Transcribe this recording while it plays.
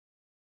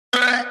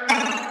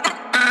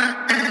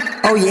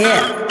Oh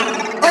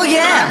yeah, oh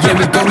yeah. Yeah,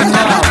 we're going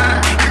now.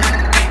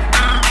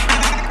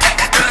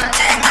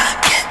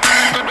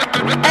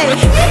 Hey,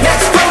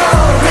 let's go,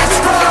 let's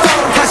go.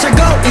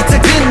 하셔고 it's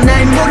a good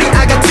night. 머리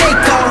아가 take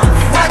off.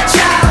 Watch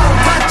out,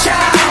 watch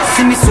out.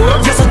 See me swoop.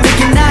 여섯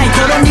되기 night.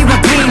 도로니와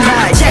green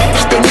light. Check.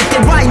 기대 밑에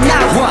right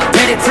now.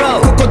 Let it flow.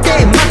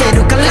 고고대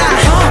마대로 갈라.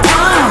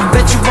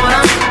 Bet you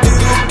wanna.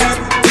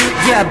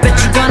 Yeah, bet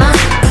you gonna.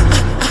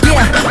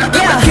 Yeah,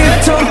 yeah.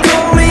 Keep on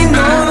going.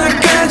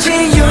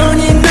 오늘까지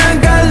연이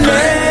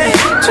나갈래.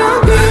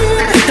 저기.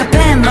 이따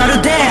뱀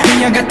마루대.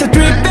 그냥 갖다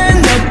drip and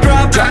no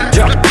drop. Drop,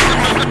 drop.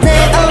 내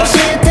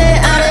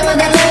옷시대 아래만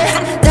달래.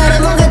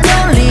 다른 뭔가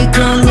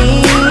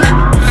돌리거니.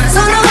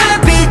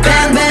 선호할 beat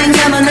bang bang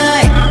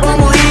야만의.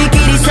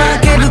 우리끼리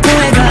싸게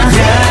불고해가.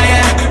 Yeah,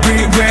 yeah, we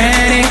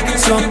ready.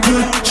 So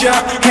put your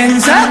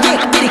hands up.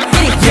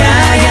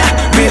 Yeah, yeah,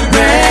 we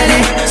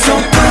ready. So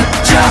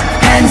put your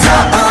hands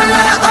up.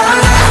 Hola,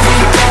 hola. We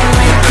gon'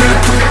 make you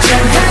put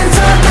your hands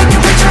up. Make you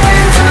put your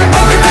hands up.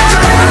 Hola,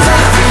 hola.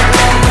 We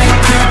gon'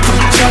 make you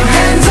put your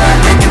hands up.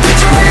 Make you put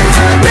your hands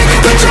up. Make you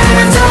put your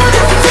hands up.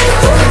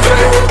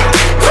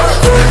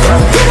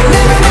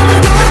 Never know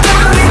what's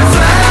gonna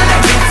fly,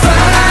 fly.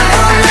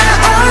 Hola,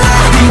 hola.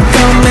 We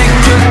gon'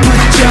 make you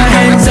put your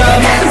hands up.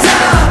 Hands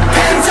up,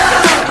 hands up.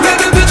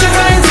 Make you put your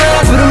hands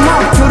up.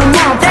 Put 'em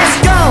up, let's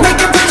go.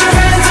 Make you put your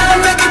hands up.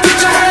 Make you put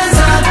your hands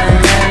up.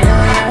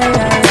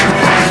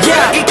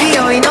 Yeah,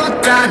 勢い乗っ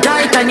た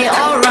大胆に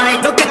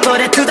alright. ロケット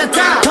で to the top.